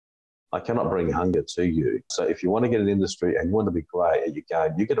I cannot bring hunger to you. So if you want to get an industry and you want to be great at your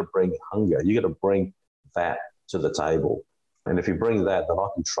game, you got to bring hunger. You got to bring that to the table. And if you bring that, then I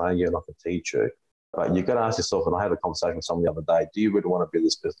can train you and I can teach you. But you've got to ask yourself, and I had a conversation with someone the other day, do you really want to be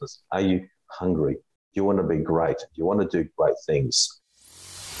this business? Are you hungry? Do you want to be great? Do you want to do great things?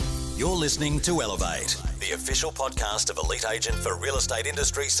 You're listening to Elevate, the official podcast of Elite Agent for real estate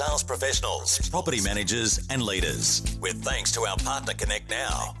industry sales professionals, property managers and leaders. With thanks to our partner Connect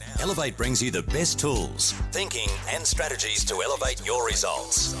Now, Elevate brings you the best tools, thinking and strategies to elevate your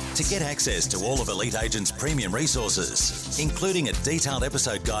results. To get access to all of Elite Agent's premium resources, including a detailed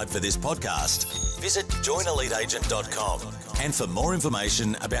episode guide for this podcast, visit joineliteagent.com. And for more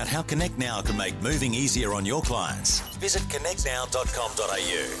information about how Connect Now can make moving easier on your clients, visit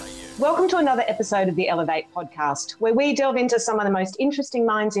connectnow.com.au. Welcome to another episode of the Elevate podcast, where we delve into some of the most interesting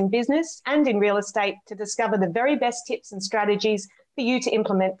minds in business and in real estate to discover the very best tips and strategies for you to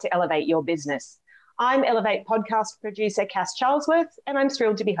implement to elevate your business. I'm Elevate podcast producer Cass Charlesworth, and I'm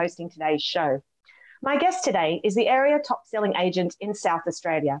thrilled to be hosting today's show. My guest today is the area top selling agent in South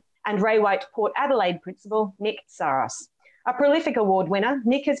Australia and Ray White Port Adelaide principal, Nick Saras. A prolific award winner,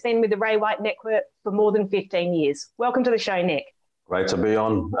 Nick has been with the Ray White Network for more than 15 years. Welcome to the show, Nick. Great to be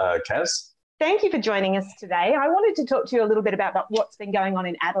on, Kaz. Thank you for joining us today. I wanted to talk to you a little bit about what's been going on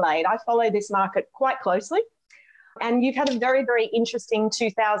in Adelaide. I follow this market quite closely, and you've had a very, very interesting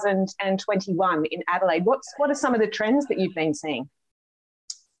 2021 in Adelaide. What are some of the trends that you've been seeing?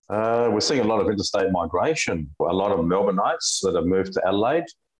 We're seeing a lot of interstate migration, a lot of Melbourneites that have moved to Adelaide.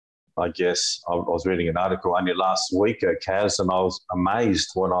 I guess I was reading an article only last week, Kaz, and I was amazed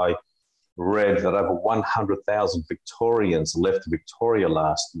when I read that over 100,000 Victorians left Victoria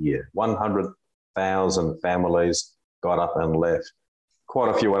last year. 100,000 families got up and left. Quite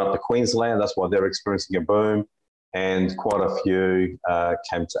a few went up to Queensland. That's why they're experiencing a boom. And quite a few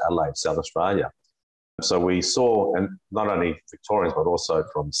came to Adelaide, South Australia. So we saw, and not only Victorians, but also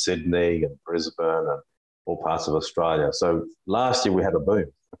from Sydney and Brisbane and all parts of Australia. So last year we had a boom.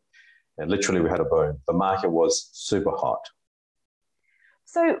 And literally we had a boom. The market was super hot.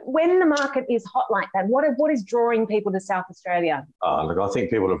 So when the market is hot like that, what is drawing people to South Australia? Look, I think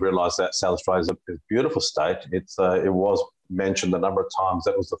people have realised that South Australia is a beautiful state. It was mentioned a number of times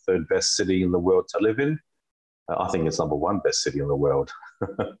that it was the third best city in the world to live in. I think it's number one best city in the world.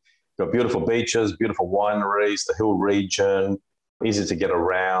 Got beautiful beaches, beautiful wineries, the hill region, easy to get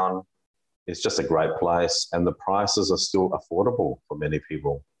around. It's just a great place, and the prices are still affordable for many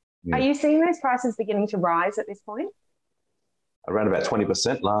people. Are you seeing those prices beginning to rise at this point? Around about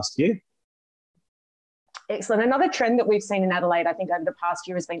 20% last year. Excellent. Another trend that we've seen in Adelaide, I think, over the past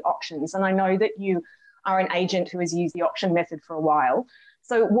year has been auctions. And I know that you are an agent who has used the auction method for a while.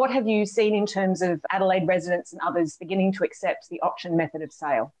 So what have you seen in terms of Adelaide residents and others beginning to accept the auction method of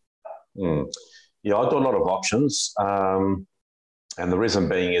sale? Yeah, I do a lot of auctions. And the reason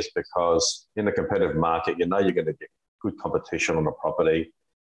being is because in a competitive market, you know you're going to get good competition on a property.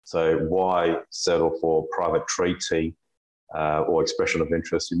 So why settle for private treaty or expression of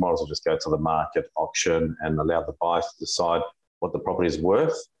interest? You might as well just go to the market, auction, and allow the buyers to decide what the property is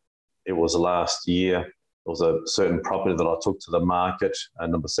worth. It was last year, there was a certain property that I took to the market,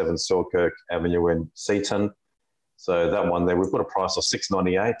 number 7 Selkirk Avenue in Seaton. So that one there, we put a price of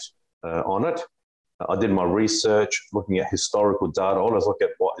 $698 on it. I did my research, looking at historical data. I always look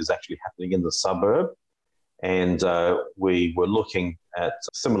at what is actually happening in the suburb. And we were looking at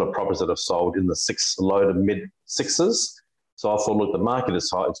similar properties that have sold in the low to mid sixes. So I thought, look, the market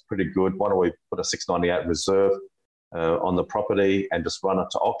is high, it's pretty good. Why don't we put a $698 reserve on the property and just run it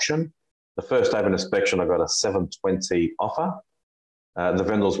to auction? The first open inspection, I got a $720 offer. The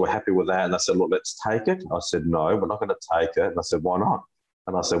vendors were happy with that, and they said, look, let's take it. I said, no, we're not going to take it. And I said, why not?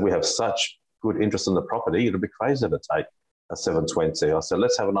 And I said, we have such good interest in the property, it'd be crazy to take a $720. I said,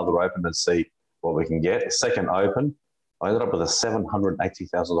 let's have another open and see what we can get. A second open, I ended up with a $780,000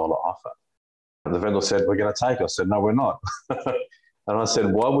 offer. And the vendor said, we're going to take it. I said, no, we're not. And I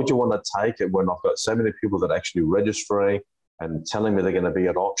said, why would you want to take it when I've got so many people that are actually registering and telling me they're going to be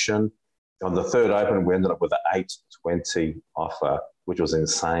at auction? On the third open, we ended up with an $820 offer, which was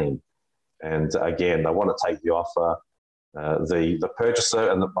insane. And again, they want to take the offer. The purchaser,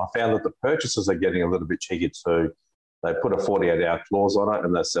 and I found that the purchasers are getting a little bit cheeky too. They put a 48-hour clause on it,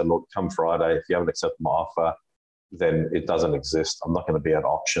 and they said, look, come Friday, if you haven't accepted my offer, then it doesn't exist. I'm not going to be at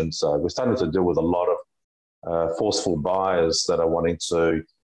auction. So we're starting to deal with a lot of forceful buyers that are wanting to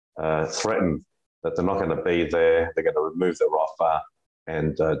threaten that they're not going to be there, they're going to remove their offer,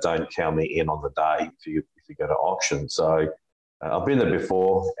 and don't count me in on the day if you go to auction. So I've been there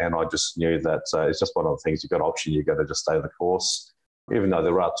before, and I just knew that it's just one of the things. You've got auction, you've got to just stay the course. even though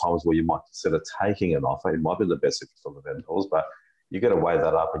there are times where you might consider taking an offer, it might be the best interest of the vendors, but you got to weigh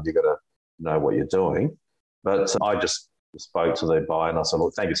that up and you got to know what you're doing. But I just spoke to the buyer and I said,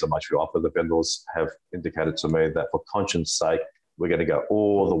 look, thank you so much for your offer. The vendors have indicated to me that for conscience sake, we're going to go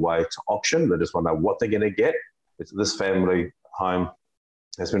all the way to auction. They just want to know what they're going to get. This family home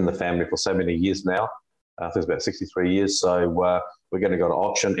has been in the family for so many years now. I think it's about 63 years. So we're going to go to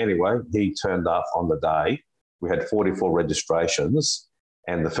auction. Anyway, he turned up on the day. We had 44 registrations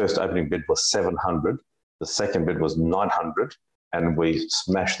and the first opening bid was 700. The second bid was 900. And we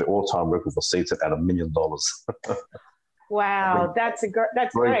smashed the all-time record for seats at $1 million. Wow, that's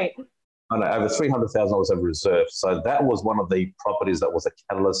great. I know, over $300,000 over reserve. So that was one of the properties that was a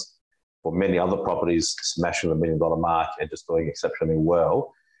catalyst for many other properties smashing the $1 million mark and just doing exceptionally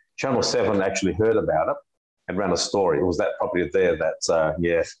well. Channel 7 actually heard about it and ran a story. It was that property there that,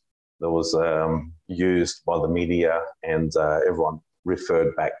 that was used by the media and everyone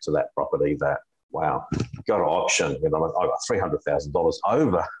referred back to that property that, wow, go to auction. I got $300,000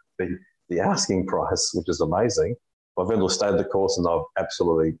 over the asking price, which is amazing. My vendor stayed the course and they're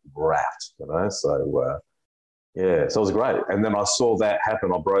absolutely wrapped, So, so it was great. And then I saw that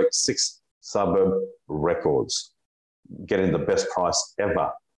happen. I broke 6 suburb records, getting the best price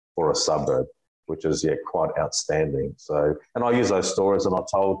ever for a suburb, which is quite outstanding. So, and I use those stories and I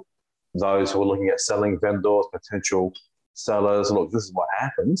told those who are looking at selling, vendors, potential sellers, look, this is what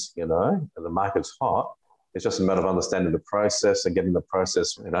happens, and the market's hot. It's just a matter of understanding the process and getting the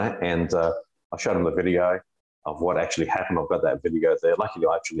process, and I showed them the video of what actually happened. I've got that video there. Luckily,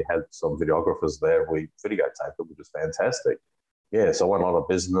 I actually had some videographers there. We videotaped it, which was fantastic. Yeah, so I went on a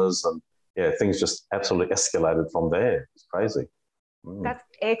business and things just absolutely escalated from there. It's crazy. That's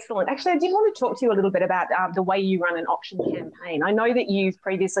excellent. Actually, I did want to talk to you a little bit about the way you run an auction campaign. I know that you've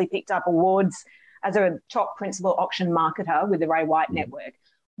previously picked up awards as a top principal auction marketer with the Ray White Network.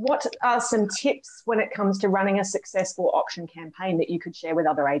 What are some tips when it comes to running a successful auction campaign that you could share with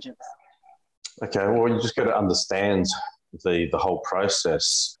other agents? Okay, well, you just got to understand the whole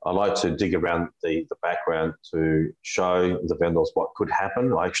process. I like to dig around the background to show the vendors what could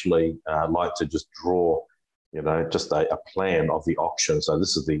happen. I actually like to just draw, just a plan of the auction. So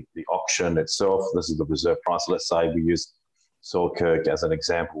this is the auction itself. This is the reserve price. Let's say we use Selkirk as an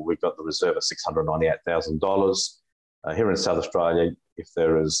example. We've got the reserve at $698,000. Here in South Australia, if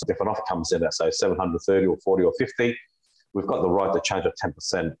an offer comes in at say 730 or 40 or 50, we've got the right to change it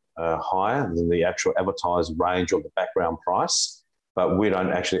 10% higher than the actual advertised range or the background price. But we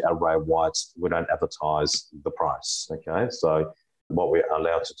don't actually, at Ray White's, we don't advertise the price. Okay, so what we're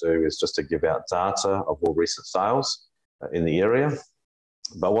allowed to do is just to give out data of all recent sales in the area.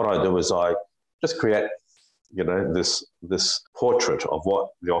 But what I do is I just create this portrait of what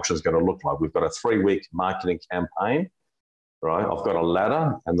the auction is going to look like. We've got a 3-week marketing campaign, right? I've got a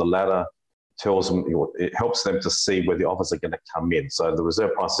ladder, and the ladder tells them, it helps them to see where the offers are going to come in. So the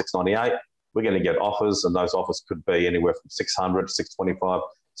reserve price is $698. We're going to get offers, and those offers could be anywhere from $600, $625,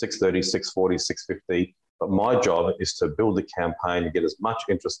 $630, $640, $650. But my job is to build the campaign and get as much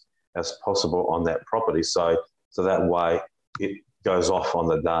interest as possible on that property. So that way it goes off on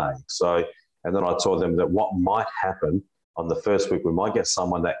the day. And then I told them that what might happen on the first week, we might get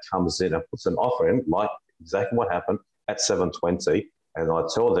someone that comes in and puts an offer in, like exactly what happened at $720. And I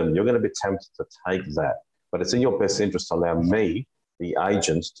tell them, you're going to be tempted to take that. But it's in your best interest to allow me, the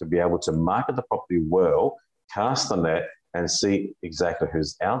agent, to be able to market the property well, cast the net, and see exactly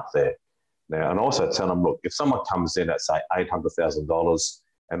who's out there. Now, and also tell them, look, if someone comes in at, say, $800,000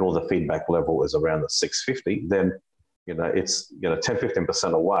 and all the feedback level is around the $650, then it's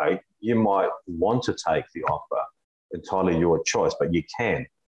 10-15% away. You might want to take the offer, entirely your choice, but you can.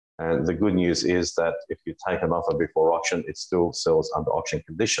 And the good news is that if you take an offer before auction, it still sells under auction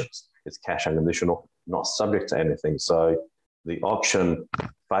conditions. It's cash unconditional, not subject to anything. So the auction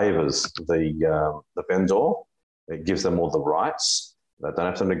favors the vendor. It gives them all the rights. They don't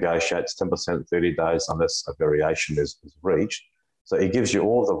have to negotiate. It's 10%, 30 days, unless a variation is reached. So it gives you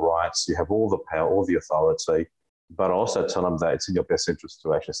all the rights. You have all the power, all the authority. But also tell them that it's in your best interest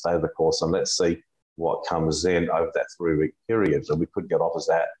to actually stay the course, and let's see what comes in over that 3-week period. So we could get offers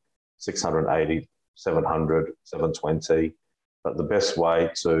at 680, 700, 720. But the best way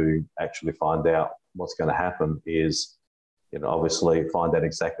to actually find out what's going to happen is, obviously find out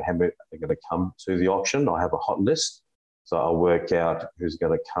exactly how many are going to come to the auction. I have a hot list. So I'll work out who's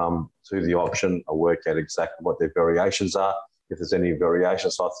going to come to the auction. I'll work out exactly what their variations are, if there's any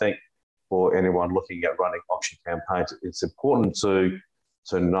variations. So I think for anyone looking at running auction campaigns, it's important to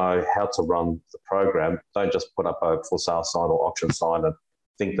know how to run the program. Don't just put up a for sale sign or auction sign and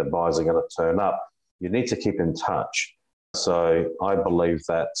think that buyers are going to turn up. You need to keep in touch So I believe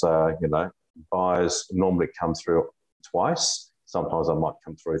that, buyers normally come through twice. Sometimes I might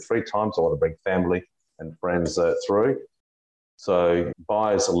come through 3 times. I want to bring family and friends through. So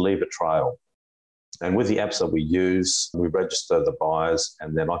buyers leave a trail. And with the apps that we use, we register the buyers,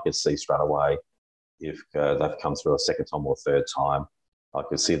 and then I can see straight away if they've come through a second time or third time. I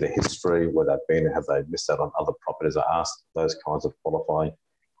can see the history, where they've been, have they missed out on other properties. I ask those kinds of qualifying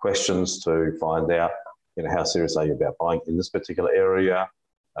questions to find out, how serious are you about buying in this particular area?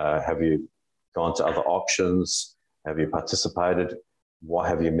 Have you gone to other auctions? Have you participated? Why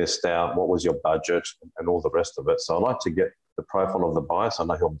have you missed out? What was your budget? And all the rest of it. So I like to get the profile of the buyer, so I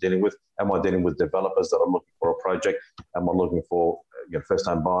know who I'm dealing with. Am I dealing with developers that are looking for a project? Am I looking for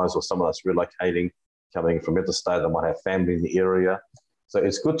first-time buyers or someone that's relocating, coming from interstate that might have family in the area? So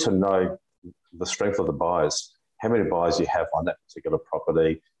it's good to know the strength of the buyers, how many buyers you have on that particular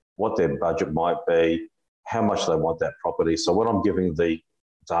property, what their budget might be, how much they want that property. So when I'm giving the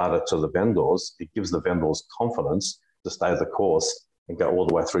data to the vendors, it gives the vendors confidence to stay the course and go all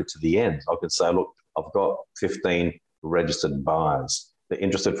the way through to the end. I can say, look, I've got 15 registered buyers. They're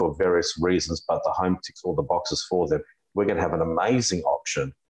interested for various reasons, but the home ticks all the boxes for them. We're going to have an amazing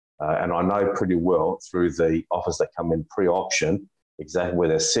auction. And I know pretty well through the offers that come in pre-auction exactly where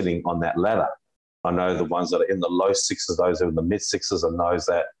they're sitting on that ladder. I know the ones that are in the low sixes, those who are in the mid sixes, and those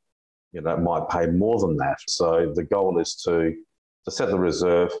that might pay more than that. So the goal is to set the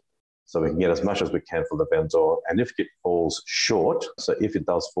reserve so we can get as much as we can for the vendor. And if it falls short, so if it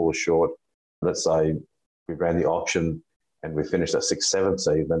does fall short, let's say we ran the auction and we finished at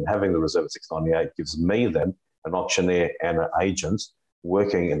 670, then having the reserve at 698 gives me then, an auctioneer and an agent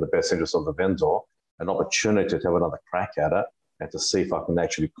working in the best interest of the vendor, an opportunity to have another crack at it and to see if I can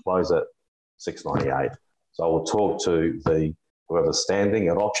actually close at 698. So I will talk to whoever's standing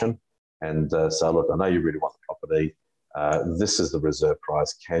at auction and say, look, I know you really want the property. This is the reserve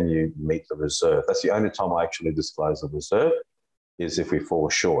price. Can you meet the reserve? That's the only time I actually disclose the reserve, is if we fall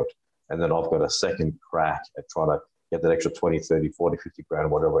short. And then I've got a second crack at trying to get that extra 20, 30, 40, 50 grand,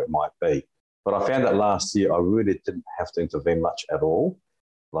 whatever it might be. But I found that last year I really didn't have to intervene much at all.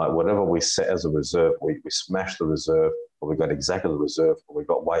 Like whatever we set as a reserve, we smashed the reserve, or we got exactly the reserve, or we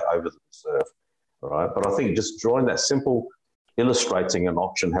got way over the reserve. All right. But I think just drawing that simple, illustrating an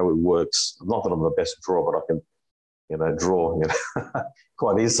auction, how it works, not that I'm the best drawer, but I can draw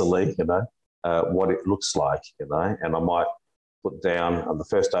quite easily, what it looks like, and I might put down on the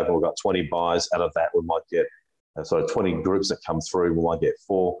first open, we've got 20 buyers. Out of that, we might get 20 groups that come through. We might get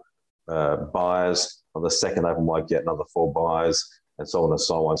 4 buyers. On the second open, we might get another 4 buyers, and so on and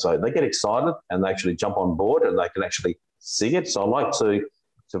so on. So they get excited and they actually jump on board and they can actually see it. So I like to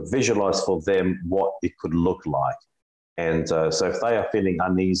visualize for them what it could look like. And so if they are feeling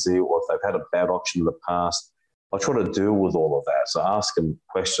uneasy, or if they've had a bad auction in the past, I try to deal with all of that. So ask them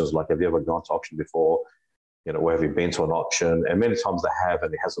questions like, have you ever gone to auction before? Where have you been to an auction? And many times they have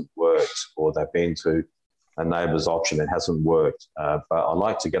and it hasn't worked, or they've been to a neighbour's auction and it hasn't worked. But I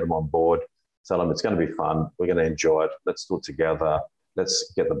like to get them on board, tell them it's going to be fun, we're going to enjoy it, let's do it together,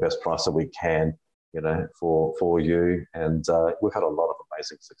 let's get the best price that we can, for you. And we've had a lot of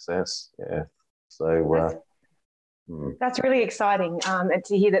amazing success. Yeah. So that's really exciting, and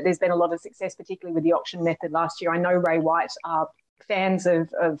to hear that there's been a lot of success, particularly with the auction method last year. I know Ray White are fans of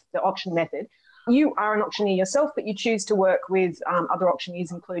the auction method. You are an auctioneer yourself, but you choose to work with other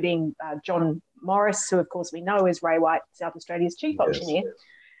auctioneers, including John Morris, who of course we know is Ray White, South Australia's chief auctioneer. Yes.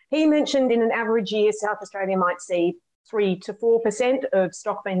 He mentioned in an average year, South Australia might see 3 to 4% of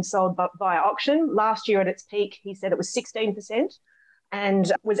stock being sold via auction. Last year at its peak, he said it was 16%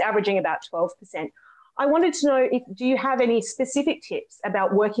 and was averaging about 12%. I wanted to know, do you have any specific tips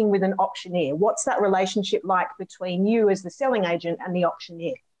about working with an auctioneer? What's that relationship like between you as the selling agent and the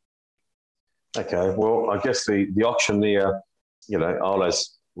auctioneer? Okay, well, I guess the auctioneer, I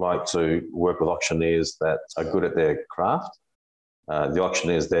always like to work with auctioneers that are good at their craft. The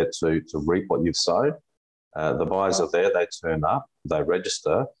auctioneer is there to reap what you've sowed. The buyers are there, they turn up, they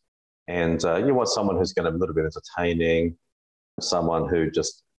register, and you want someone who's going to be a little bit entertaining, someone who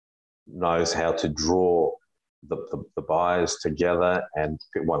just knows how to draw the buyers together and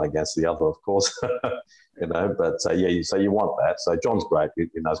pit one against the other, of course. So you want that. So John's great, he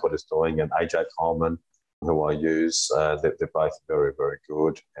knows what he's doing, and AJ Coleman, who I use, they're both very, very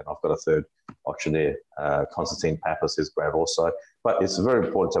good. And I've got a third auctioneer, Constantine Pappas, who's great also. But it's very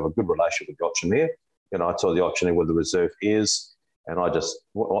important to have a good relationship with the auctioneer. I tell the auctioneer where the reserve is, and I just,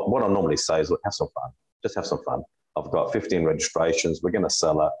 what I normally say is, look, have some fun. Just have some fun. I've got 15 registrations. We're going to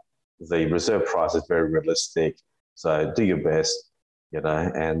sell it. The reserve price is very realistic. So do your best.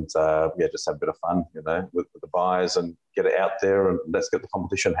 and just have a bit of fun, with the buyers and get it out there and let's get the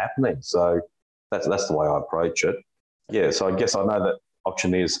competition happening. So that's the way I approach it. Yeah, so I guess I know that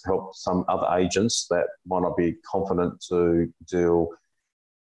auctioneers help some other agents that might not be confident to deal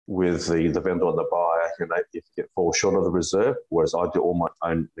with the vendor and the buyer, if you fall short of the reserve, whereas I do all my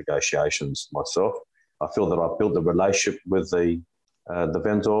own negotiations myself. I feel that I've built the relationship with the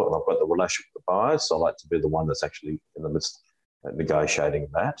vendor and I've got the relationship with the buyers, so I like to be the one that's actually in the midst of negotiating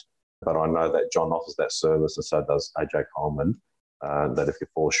that. But I know that John offers that service and so does AJ Coleman, that if you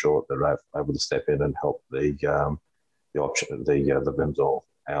fall short, they're able to step in and help the vendor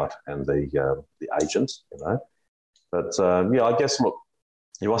out and the agent, But I guess, look,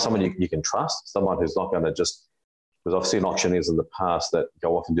 you want someone you can trust, someone who's not going to just, because I've seen auctioneers in the past that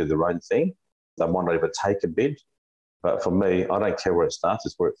go off and do their own thing. They might not even take a bid. But for me, I don't care where it starts,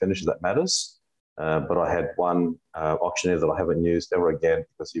 it's where it finishes that matters. But I had one auctioneer that I haven't used ever again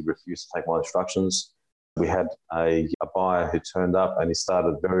because he refused to take my instructions. We had a buyer who turned up and he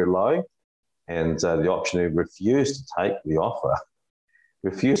started very low, and the auctioneer refused to take the offer,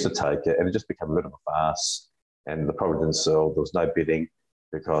 refused to take it, and it just became a bit of a farce. And the property didn't sell. There was no bidding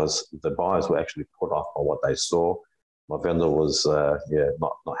because the buyers were actually put off by what they saw. My vendor was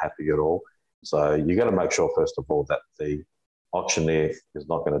not happy at all. So you got to make sure, first of all, that the auctioneer is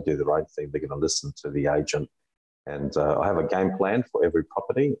not going to do the right thing. They're going to listen to the agent. And I have a game plan for every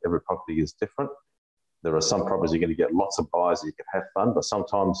property. Every property is different. There are some properties you're going to get lots of buyers and you can have fun, but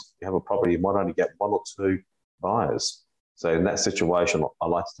sometimes you have a property, you might only get one or two buyers. So in that situation, I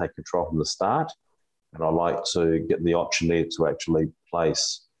like to take control from the start, and I like to get the auctioneer to actually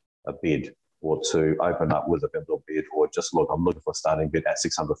place a bid or to open up with a vendor bid, or just look, I'm looking for a starting bid at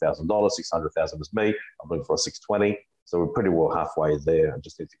 $600,000. $600,000 is me. I'm looking for a 620. So we're pretty well halfway there. I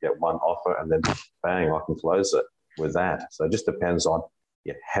just need to get one offer and then bang, I can close it with that. So it just depends on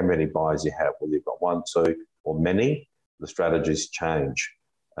how many buyers you have. Whether you've got one, two, or many, the strategies change.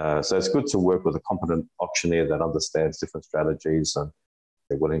 So it's good to work with a competent auctioneer that understands different strategies and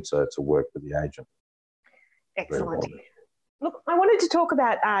they're willing to work with the agent. Excellent. Look, I wanted to talk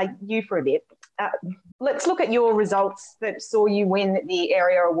about you for a bit. Let's look at your results that saw you win the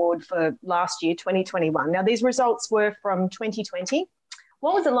Area Award for last year, 2021. Now, these results were from 2020.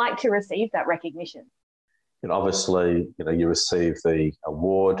 What was it like to receive that recognition? Obviously, you receive the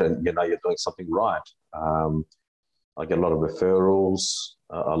award and you're doing something right. I get a lot of referrals.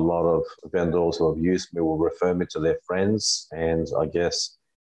 A lot of vendors who have used me will refer me to their friends, and I guess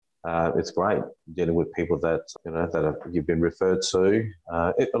it's great dealing with people that you've been referred to.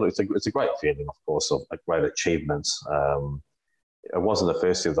 It's a great feeling, of course, of a great achievement. It wasn't the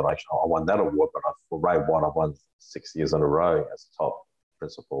first year that I won that award, but for Ray White, I've won 6 years in a row as a top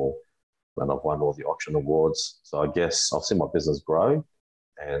principal, and I've won all the auction awards. So I guess I've seen my business grow,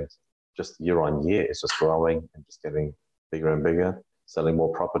 and just year on year, it's just growing and just getting bigger and bigger, selling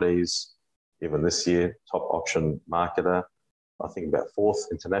more properties. Even this year, top auction marketer. I think about fourth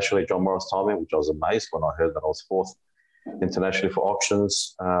internationally, John Morris told me, which I was amazed when I heard that I was fourth internationally for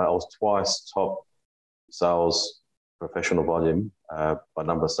auctions. I was twice top sales professional volume by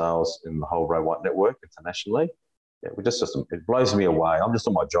number of sales in the whole Ray White network internationally. Yeah, it blows me away. I'm just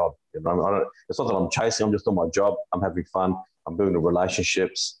on my job. It's not that I'm chasing, I'm just on my job. I'm having fun. I'm building the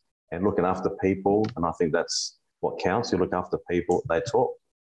relationships and looking after people. And I think that's what counts. You look after people, they talk.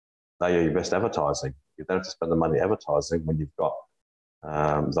 They are your best advertising. You don't have to spend the money advertising when you've got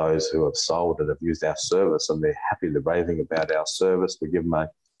those who have sold and have used our service and they're happy, they're raving about our service. We give them a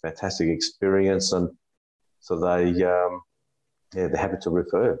fantastic experience, and so they're happy to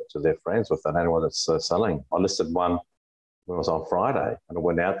refer to their friends with anyone that's selling. I listed one when it was on Friday, and I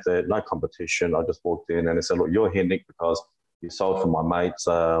went out there, no competition. I just walked in and they said, "Look, you're here, Nick, because you sold for my mates."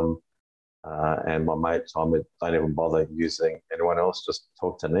 And my mate told me, don't even bother using anyone else, just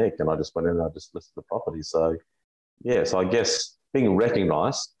talk to Nick. And I just went in and I just listed the property. So, so I guess being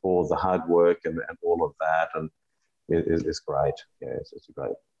recognised for the hard work and all of that and is great. Yeah, it's a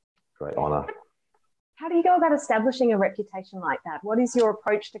great honour. How do you go about establishing a reputation like that? What is your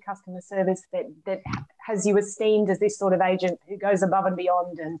approach to customer service that has you esteemed as this sort of agent who goes above and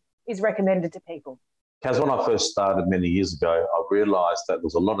beyond and is recommended to people? Because when I first started many years ago, I realised that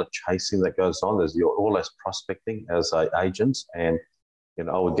there's a lot of chasing that goes on. You're always prospecting as an agent, and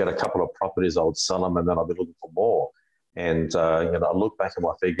I would get a couple of properties, I would sell them, and then I'd be looking for more. And I look back at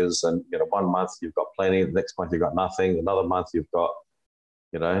my figures, and 1 month you've got plenty, the next month you've got nothing, another month you've got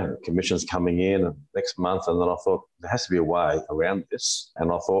commissions coming in, and next month, and then I thought there has to be a way around this,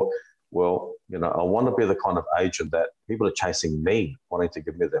 and I thought, well, I want to be the kind of agent that people are chasing me, wanting to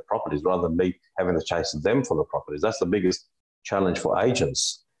give me their properties, rather than me having to chase them for the properties. That's the biggest challenge for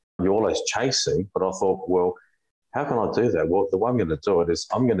agents. You're always chasing, but I thought, well, how can I do that? Well, the way I'm going to do it is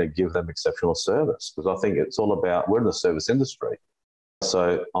I'm going to give them exceptional service, because I think it's all about, we're in the service industry.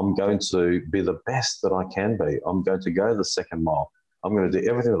 So I'm going to be the best that I can be. I'm going to go the second mile. I'm going to do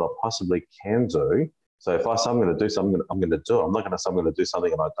everything that I possibly can do. So if I say I'm going to do something, I'm going to do it. I'm not going to say I'm going to do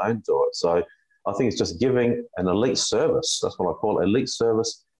something and I don't do it. So I think it's just giving an elite service. That's what I call it, elite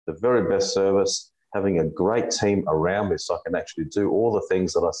service, the very best service, having a great team around me so I can actually do all the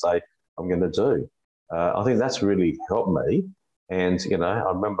things that I say I'm going to do. I think that's really helped me. And, you know,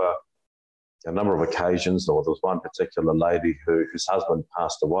 I remember a number of occasions, or there was one particular lady whose husband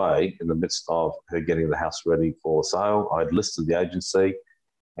passed away in the midst of her getting the house ready for sale. I had listed the agency,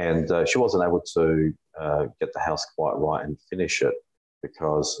 and she wasn't able to get the house quite right and finish it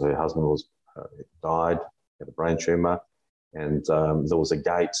because her husband was died, had a brain tumour, and there was a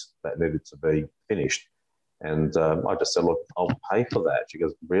gate that needed to be finished. And I just said, look, I'll pay for that. She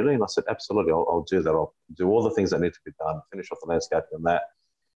goes, really? And I said, absolutely, I'll do that. I'll do all the things that need to be done, finish off the landscape and that,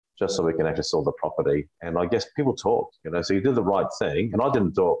 just so we can actually sell the property. And I guess people talk, you know, so you did the right thing. And I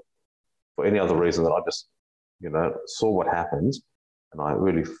didn't do it for any other reason than I just, you know, saw what happened. And I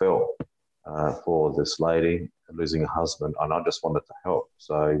really felt for this lady losing a husband, and I just wanted to help.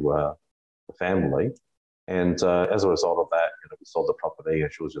 So the family. And as a result of that, you know, we sold the property,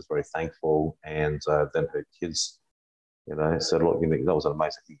 and she was just very thankful. And then her kids, you know, said, look, you know, that was an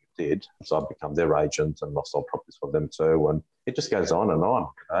amazing thing you did. So I've become their agent, and I've sold properties for them too. And it just goes on and on.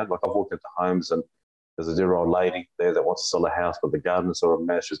 You know? Like I've walked into homes, and there's a dear old lady there that wants to sell a house, but the gardeners are a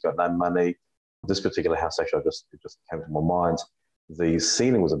mess. She's got no money. This particular house, actually, it just came to my mind. The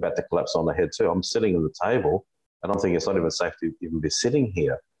ceiling was about to collapse on the head too. I'm sitting at the table, and I'm thinking it's not even safe to even be sitting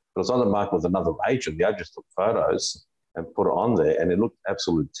here. But it was on the market with another agent. The agent took photos and put it on there, and it looked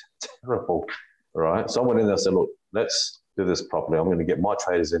absolutely terrible, right? So I went in there and said, look, let's do this properly. I'm going to get my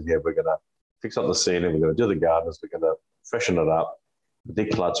traders in here. We're going to fix up the ceiling. We're going to do the gardens. We're going to freshen it up,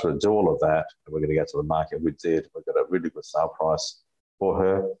 declutter it, do all of that, and we're going to go to the market. We did. We got a really good sale price for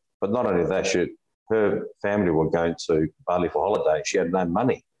her. But not only that, her family were going to Bali for holiday. She had no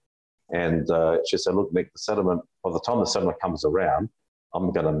money. And she said, look, Nick, the settlement, by the time the settlement comes around, I'm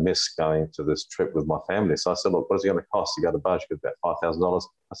going to miss going to this trip with my family. So I said, look, what is it going to cost to go to Bali? She goes, about $5,000.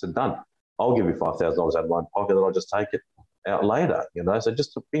 I said, done. I'll give you $5,000 out of my pocket, and I'll just take it out later, you know. So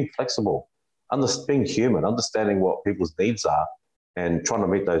just being flexible, being human, understanding what people's needs are and trying to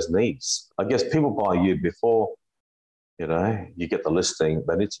meet those needs. I guess people buy you before, you know, you get the listing.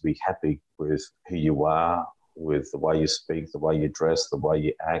 They need to be happy with who you are, with the way you speak, the way you dress, the way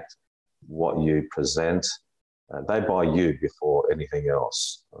you act, what you present. They buy you before anything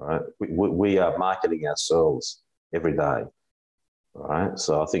else, right? We are marketing ourselves every day, right?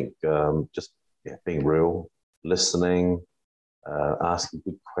 So I think just being real, listening, asking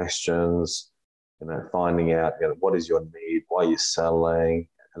good questions, you know, finding out, you know, what is your need, why are you selling?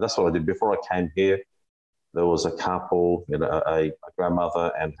 And that's what I did. Before I came here, there was a couple, you know, a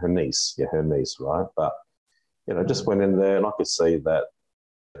grandmother and her niece, right? But, you know, just went in there and I could see that,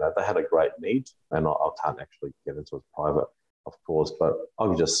 you know, they had a great need, and I can't actually get into it private, of course, but I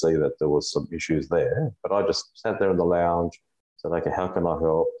could just see that there was some issues there. But I just sat there in the lounge, said, okay, how can I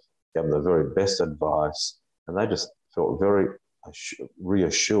help? Gave them the very best advice, and they just felt very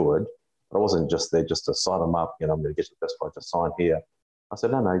reassured. But I wasn't just there just to sign them up, you know, I'm going to get you the best price to sign here. I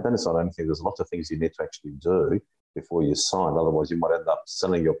said, no, you don't sign anything. There's lots of things you need to actually do before you sign. Otherwise, you might end up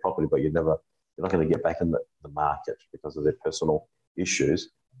selling your property, but you're not going to get back in the market because of their personal issues.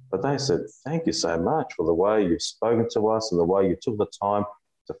 But they said, thank you so much for the way you've spoken to us and the way you took the time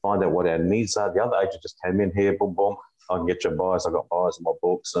to find out what our needs are. The other agent just came in here, boom, boom, I can get your buyers. I've got buyers in my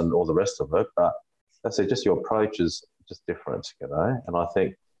books and all the rest of it. But that's it, just your approach is just different, you know. And I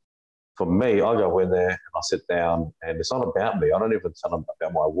think for me, I go in there and I sit down, and it's not about me. I don't even tell them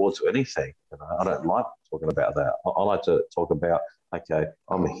about my awards or anything. You know, I don't like talking about that. I like to talk about, okay,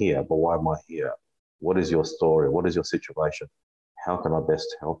 I'm here, but why am I here? What is your story? What is your situation? How can I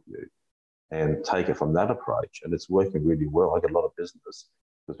best help you? And take it from that approach. And it's working really well. I get a lot of business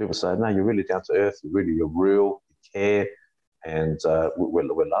because people say, no, you're really down to earth. You're real, you care. And we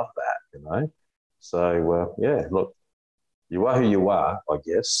love that, you know. So, look, you are who you are, I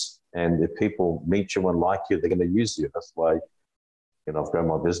guess. And if people meet you and like you, they're going to use you. That's why, you know, I've grown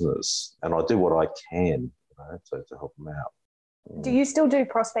my business, and I do what I can, you know, to help them out. Do you still do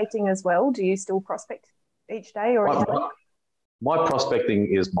prospecting as well? Do you still prospect each day or? My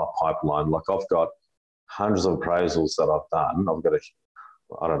prospecting is my pipeline. Like I've got hundreds of appraisals that I've done. I've got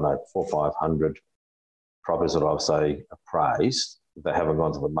 400 or 500 properties that I've appraised that haven't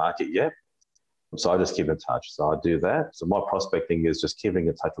gone to the market yet. So I just keep in touch. So I do that. So my prospecting is just keeping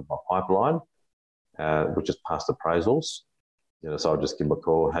in touch with my pipeline, which is past appraisals. So I'll just give them a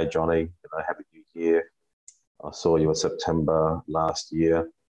call. Hey, Johnny, happy new year. I saw you in September last year.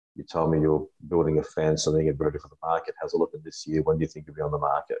 You told me you're building a fence and then you're ready for the market. How's it looking this year? When do you think you'll be on the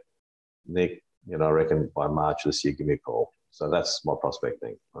market? Nick, I reckon by March this year, give me a call. So that's my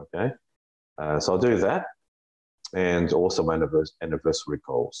prospecting, okay? So I'll do that. And also my anniversary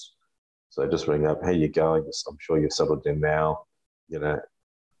calls. So just ring up, how you going? I'm sure you're settled in now.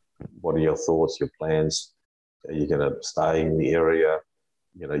 What are your thoughts, your plans? Are you going to stay in the area?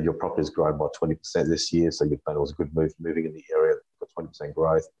 Your property's grown by 20% this year, so you plan it was a good move moving in the area for 20%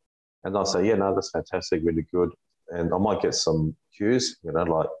 growth. And I'll say, yeah, no, that's fantastic, really good. And I might get some cues,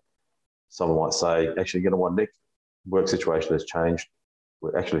 like someone might say, actually, you know what, Nick, work situation has changed.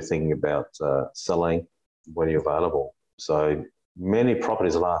 We're actually thinking about selling. When are you available? So many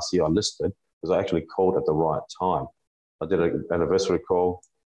properties last year I listed because I actually called at the right time. I did an anniversary call,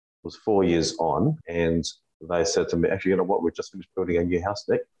 it was 4 years on, and they said to me, actually, you know what, we've just finished building a new house,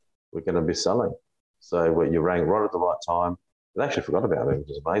 Nick. We're going to be selling. So you rang right at the right time. They actually forgot about it, which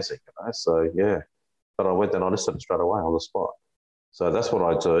is amazing. So, yeah. But I went and I listed it straight away on the spot. So that's what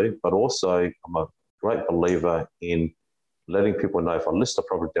I do. But also, I'm a great believer in letting people know if I list a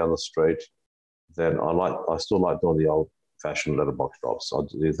property down the street, then I still like doing the old-fashioned letterbox drops. I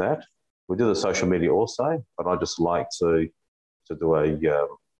do that. We do the social media also, but I just like to do a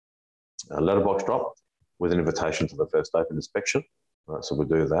letterbox drop with an invitation to the first open inspection. Right, so we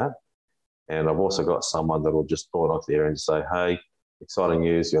do that. And I've also got someone that will just call it off the air and say, hey, exciting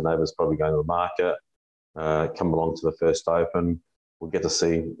news, your neighbour's probably going to the market. Come along to the first open. We'll get to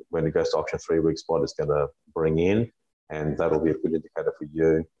see when it goes to auction 3 weeks what it's going to bring in. And that'll be a good indicator for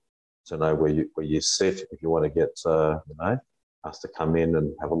you to know where you sit. If you want to get us to come in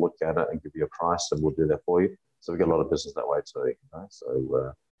and have a look at it and give you a price, and we'll do that for you. So we get a lot of business that way too.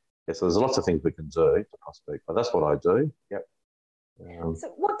 So there's lots of things we can do to prospect, but that's what I do. Yep.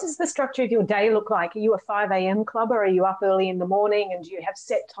 So what does the structure of your day look like? Are you a 5 a.m. club, or are you up early in the morning, and do you have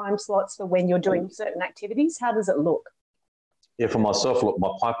set time slots for when you're doing certain activities? How does it look? Yeah, for myself, look, my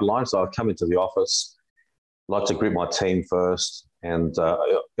pipeline, so I come into the office, like to greet my team first, and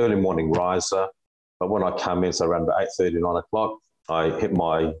early morning riser. But when I come in, so around about 8:30, 9 o'clock, I hit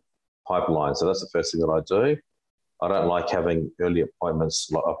my pipeline. So that's the first thing that I do. I don't like having early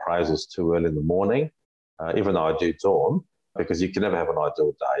appointments, like appraisals too early in the morning, even though I do them, because you can never have an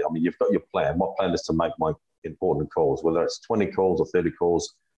ideal day. I mean, you've got your plan. My plan is to make my important calls, whether it's 20 calls or 30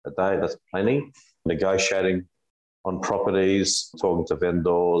 calls a day, that's plenty. Negotiating on properties, talking to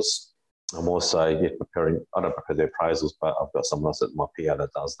vendors. I'm also preparing, I don't prepare the appraisals, but I've got someone else at my PA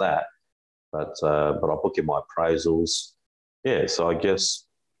that does that. But I book in my appraisals. Yeah, so I guess,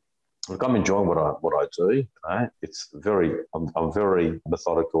 look, I'm enjoying what I do. It's I'm very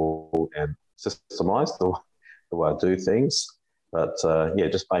methodical and systemized the way I do things. But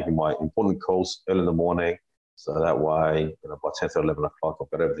just making my important calls early in the morning. So that way, by 10 or 11 o'clock, I've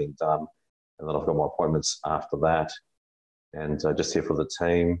got everything done. And then I've got my appointments after that. And just here for the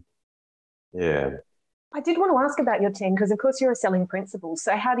team. Yeah. I did want to ask about your team because, of course, you're a selling principal.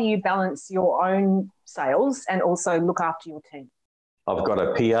 So how do you balance your own sales and also look after your team? I've got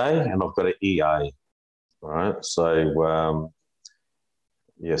a PA and I've got an EA. All right. So,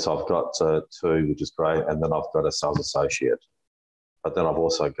 so I've got two, which is great. And then I've got a sales associate. But then I've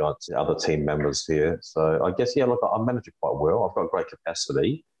also got other team members here. So I guess, look, I manage it quite well. I've got great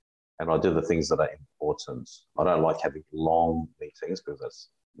capacity and I do the things that are important. I don't like having long meetings because that's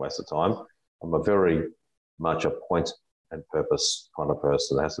a waste of time. I'm a very much a point and purpose kind of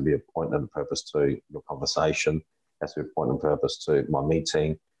person. There has to be a point and purpose to your conversation. There has to be a point and purpose to my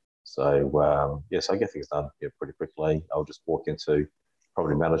meeting. So, so I get things done pretty quickly. I'll just walk into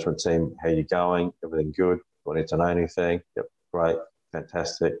property management team. How you going? Everything good? Do I need to know anything? Yep, great,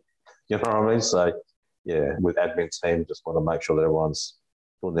 fantastic. You know what I mean? So, with admin team, just want to make sure that everyone's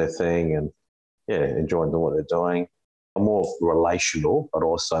doing their thing and, enjoying doing what they're doing. I'm more relational, but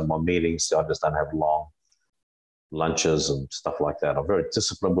also my meetings, I just don't have long lunches and stuff like that. I'm very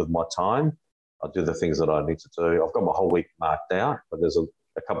disciplined with my time. I do the things that I need to do. I've got my whole week marked out, but there's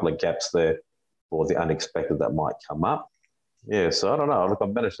a couple of gaps there for the unexpected that might come up. Yeah, so I don't know. Look,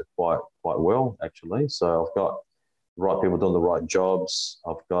 I've managed it quite well, actually. So I've got the right people doing the right jobs.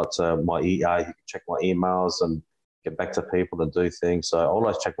 I've got my EA who can check my emails and get back to people and do things. So I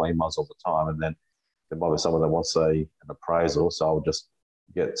always check my emails all the time, and then there might be someone that wants an appraisal, so I'll just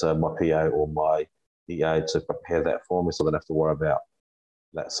get my PA or my EA to prepare that for me so I don't have to worry about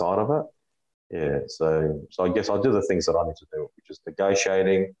that side of it. Yeah, so I guess I do the things that I need to do, which is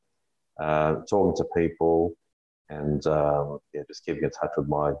negotiating, talking to people, and just keeping in touch with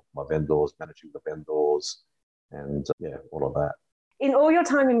my vendors, managing the vendors, and all of that. In all your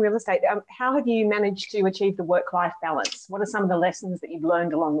time in real estate, how have you managed to achieve the work-life balance? What are some of the lessons that you've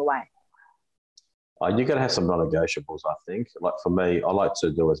learned along the way? You're going to have some non-negotiables, I think. Like for me, I like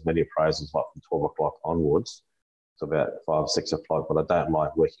to do as many appraisals like from 12 o'clock onwards to about 5, 6 o'clock, but I don't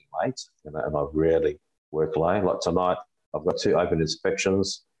like working late, and I rarely work late. Like tonight, I've got 2 open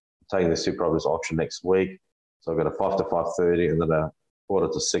inspections. I'm taking these 2 properties to auction next week. So I've got a 5 to 5:30 and then a 4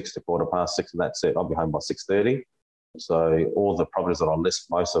 to 6 to 6, and that's it. I'll be home by 6:30. So all the properties that I list,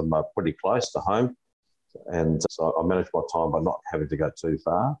 most of them are pretty close to home. And so I manage my time by not having to go too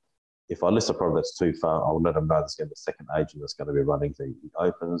far. If I list a property that's too far, I'll let them know there's going to be a second agent that's going to be running the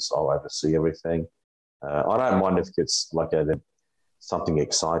opens. I'll oversee everything. I don't mind if it's like something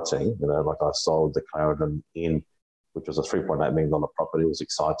exciting. Like I sold the Clarendon Inn, which was a $3.8 million property. It was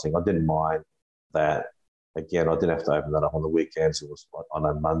exciting. I didn't mind that. Again, I didn't have to open that up on the weekends. It was on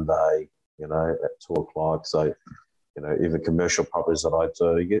a Monday, at 2 o'clock. So, even commercial properties that I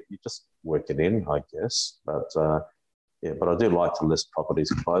do, you just work it in, I guess. But I do like to list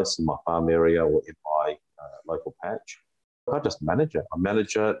properties close in my farm area or in my local patch. I just manage it. I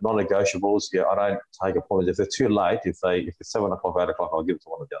manage it, non-negotiables. I don't take appointments. If they're too late, if it's 7 o'clock, 8 o'clock, I'll give it to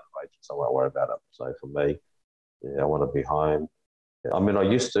one of the other agents. I won't worry about it. So for me, I want to be home. I mean, I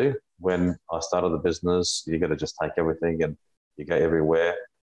used to. When I started the business, you got to just take everything and you go everywhere.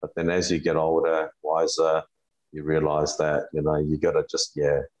 But then as you get older, wiser, you realize that, you got to just,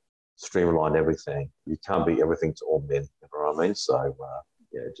 streamline everything. You can't be everything to all men, you know what I mean? So,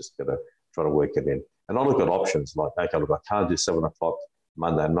 just got to try to work it in. And I look at options like, okay, look, I can't do 7 o'clock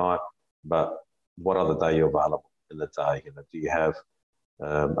Monday night, but what other day are you available in the day? Do you have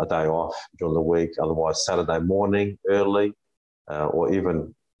a day off during the week? Otherwise, Saturday morning early, or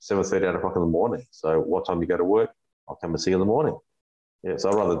even 7:30, 8 o'clock in the morning. So what time you go to work? I'll come and see you in the morning. Yeah, so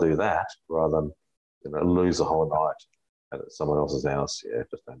I'd rather do that rather than lose a whole night at someone else's house. Yeah,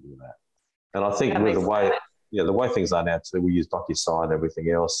 just don't do that. And I think with the way things are now too, we use DocuSign and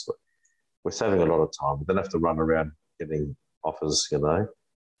everything else. We're saving a lot of time. We don't have to run around getting offers,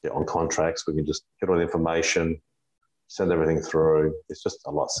 on contracts. We can just get all the information, send everything through. It's just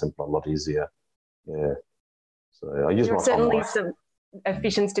a lot simpler, a lot easier. Yeah. So I use my time. Certainly some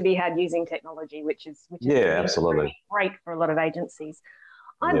efficiencies to be had using technology, which is absolutely great for a lot of agencies.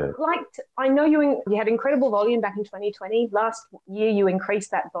 I know you had incredible volume back in 2020. Last year, you increased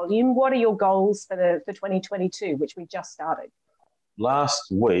that volume. What are your goals for 2022, which we just started?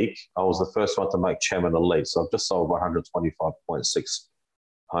 Last week, I was the first one to make Chairman Elite. So I've just sold 125.6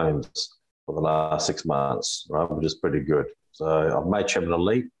 homes for the last 6 months, right, which is pretty good. So I've made Chairman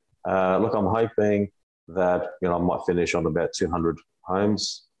Elite. Look, I'm hoping that I might finish on about 200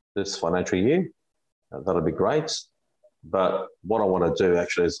 homes this financial year. That'll be great. But what I want to do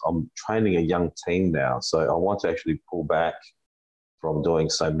actually is I'm training a young team now. So I want to actually pull back from doing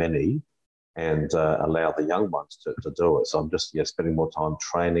so many and allow the young ones to do it. So I'm just spending more time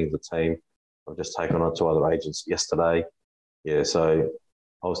training the team. I've just taken on 2 other agents yesterday. So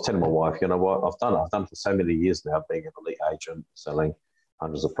I was telling my wife, you know what, I've done it for so many years now, being an elite agent, selling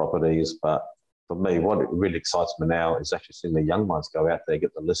hundreds of properties. But for me, what really excites me now is actually seeing the young ones go out there,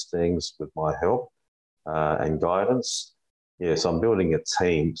 get the listings with my help and guidance. So I'm building a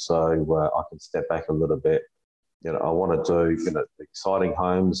team so I can step back a little bit. I want to do the exciting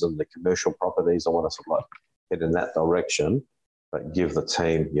homes and the commercial properties. I want to sort of like head in that direction, but give the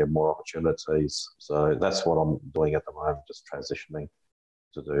team more opportunities. So that's what I'm doing at the moment, just transitioning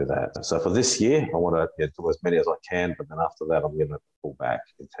to do that. So for this year, I want to do as many as I can, but then after that, I'm going to pull back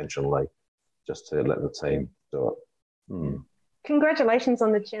intentionally just to let the team do it. Congratulations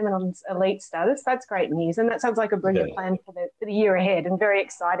on the Chairman's Elite status. That's great news. And that sounds like a brilliant plan for the year ahead and very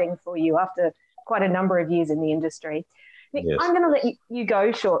exciting for you after quite a number of years in the industry. Nick, I'm going to let you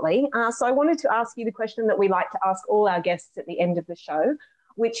go shortly. So I wanted to ask you the question that we like to ask all our guests at the end of the show,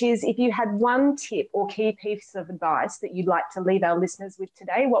 which is if you had one tip or key piece of advice that you'd like to leave our listeners with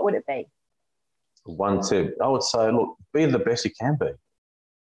today, what would it be? One tip, I would say, look, be the best you can be.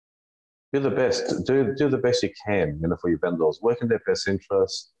 Be the best. Do the best you can, for your vendors. Work in their best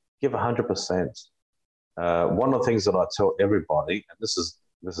interest. Give 100%. One of the things that I tell everybody, and this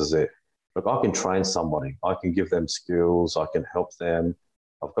is it. Look, I can train somebody. I can give them skills. I can help them.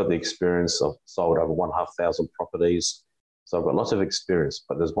 I've got the experience. I've sold over 1,500 properties. So I've got lots of experience.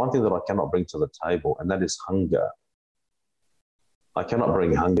 But there's one thing that I cannot bring to the table, and that is hunger. I cannot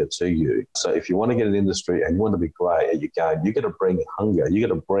bring hunger to you. So if you want to get in the industry and you want to be great at your game, you got to bring hunger. You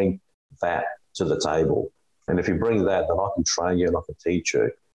got to bring that to the table. And if you bring that, then I can train you and I can teach you.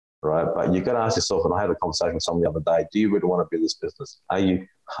 right? But you've got to ask yourself, and I had a conversation with someone the other day, do you really want to build this business? Are you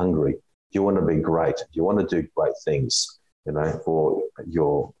hungry? Do you want to be great? Do you want to do great things, for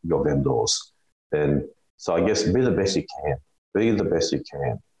your vendors? And so I guess be the best you can. Be the best you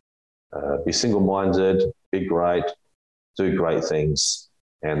can. Be single-minded, be great, do great things,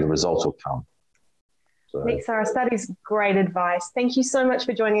 and the results will come. So, Nick Saras, that is great advice. Thank you so much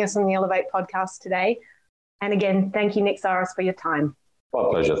for joining us on the Elevate podcast today. And again, thank you, Nick Saras, for your time. My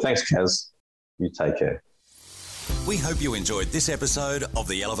pleasure. Thanks, Kaz. You take care. We hope you enjoyed this episode of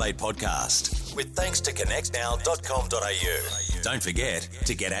the Elevate podcast, with thanks to connectnow.com.au. Don't forget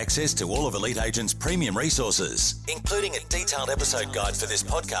to get access to all of Elite Agent's premium resources, including a detailed episode guide for this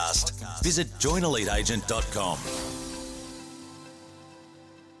podcast. Visit joineliteagent.com.